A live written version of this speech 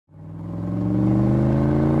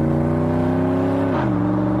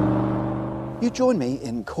You join me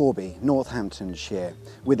in Corby, Northamptonshire,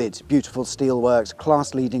 with its beautiful steelworks,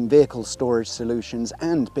 class-leading vehicle storage solutions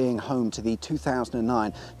and being home to the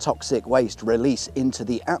 2009 toxic waste release into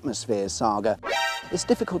the atmosphere saga. It's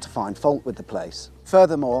difficult to find fault with the place.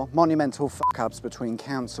 Furthermore, monumental fuck-ups between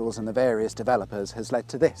councils and the various developers has led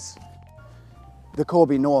to this. The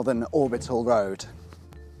Corby Northern Orbital Road.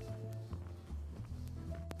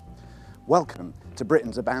 Welcome to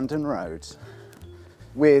Britain's abandoned roads.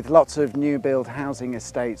 With lots of new build housing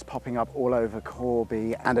estates popping up all over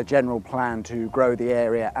Corby and a general plan to grow the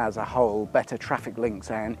area as a whole, better traffic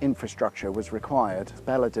links and infrastructure was required.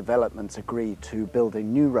 Bella Developments agreed to build a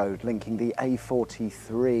new road linking the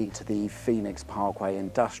A43 to the Phoenix Parkway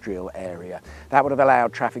industrial area. That would have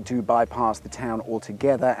allowed traffic to bypass the town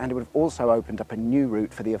altogether, and it would have also opened up a new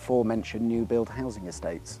route for the aforementioned new build housing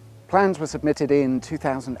estates. Plans were submitted in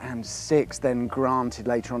 2006, then granted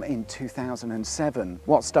later on in 2007.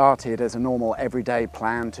 What started as a normal everyday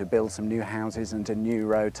plan to build some new houses and a new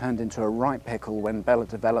road turned into a right pickle when Bella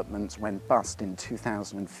Developments went bust in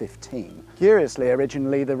 2015. Curiously,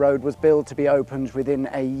 originally the road was billed to be opened within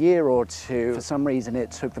a year or two. For some reason it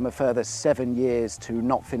took them a further 7 years to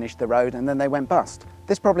not finish the road, and then they went bust.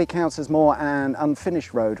 This probably counts as more an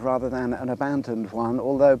unfinished road rather than an abandoned one,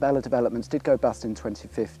 although Bella Developments did go bust in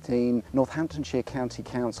 2015. Northamptonshire County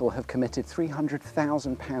Council have committed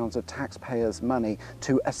 £300,000 of taxpayers' money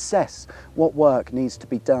to assess what work needs to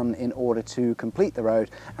be done in order to complete the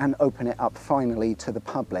road and open it up finally to the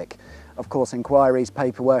public. Of course, inquiries,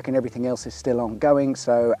 paperwork and everything else is still ongoing,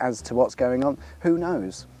 so as to what's going on, who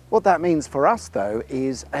knows? What that means for us, though,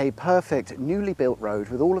 is a perfect newly built road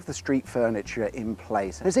with all of the street furniture in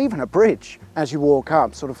place. There's even a bridge. As you walk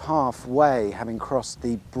up, sort of halfway, having crossed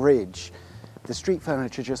the bridge, the street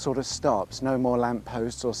furniture just sort of stops. No more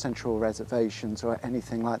lampposts or central reservations or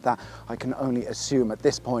anything like that. I can only assume at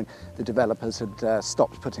this point the developers had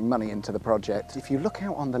stopped putting money into the project. If you look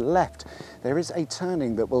out on the left, there is a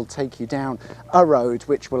turning that will take you down a road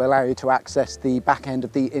which will allow you to access the back end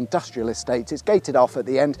of the industrial estate. It's gated off at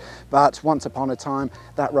the end, but once upon a time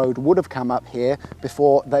that road would have come up here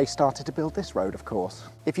before they started to build this road, of course.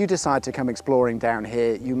 If you decide to come exploring down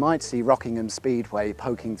here, you might see Rockingham Speedway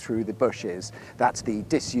poking through the bushes. That's the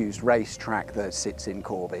disused racetrack that sits in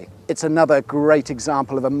Corby. It's another great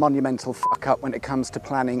example of a monumental fuck-up when it comes to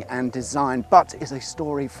planning and design, but is a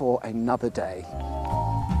story for another day.